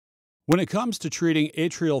When it comes to treating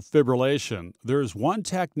atrial fibrillation, there's one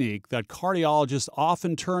technique that cardiologists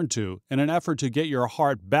often turn to in an effort to get your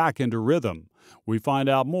heart back into rhythm. We find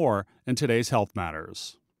out more in today's Health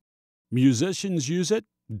Matters. Musicians use it,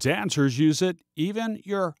 dancers use it, even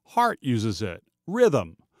your heart uses it.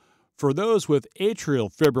 Rhythm. For those with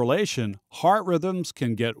atrial fibrillation, heart rhythms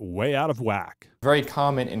can get way out of whack. Very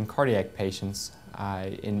common in cardiac patients.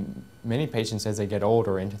 In many patients as they get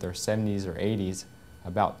older, into their 70s or 80s,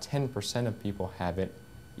 about 10% of people have it,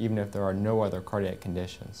 even if there are no other cardiac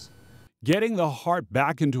conditions. Getting the heart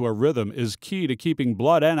back into a rhythm is key to keeping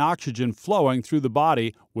blood and oxygen flowing through the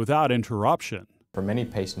body without interruption. For many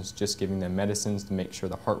patients, just giving them medicines to make sure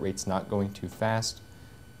the heart rate's not going too fast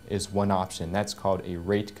is one option. That's called a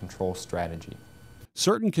rate control strategy.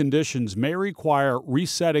 Certain conditions may require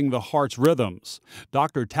resetting the heart's rhythms.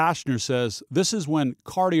 Dr. Taschner says this is when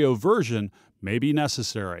cardioversion may be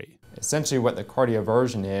necessary. Essentially what the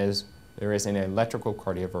cardioversion is, there is an electrical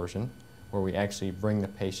cardioversion where we actually bring the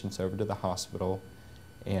patients over to the hospital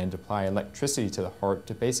and apply electricity to the heart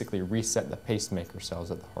to basically reset the pacemaker cells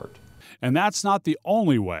at the heart. And that's not the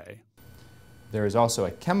only way. There is also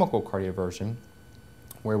a chemical cardioversion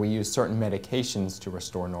where we use certain medications to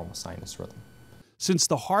restore normal sinus rhythm. Since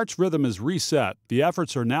the heart's rhythm is reset, the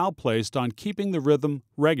efforts are now placed on keeping the rhythm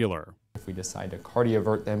regular. If we decide to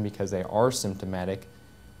cardiovert them because they are symptomatic,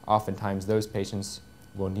 oftentimes those patients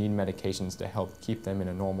will need medications to help keep them in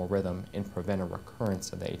a normal rhythm and prevent a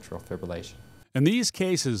recurrence of the atrial fibrillation. In these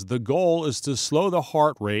cases, the goal is to slow the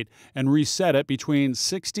heart rate and reset it between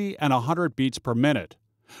 60 and 100 beats per minute.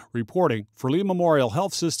 Reporting for Lee Memorial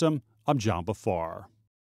Health System, I'm John Bafar.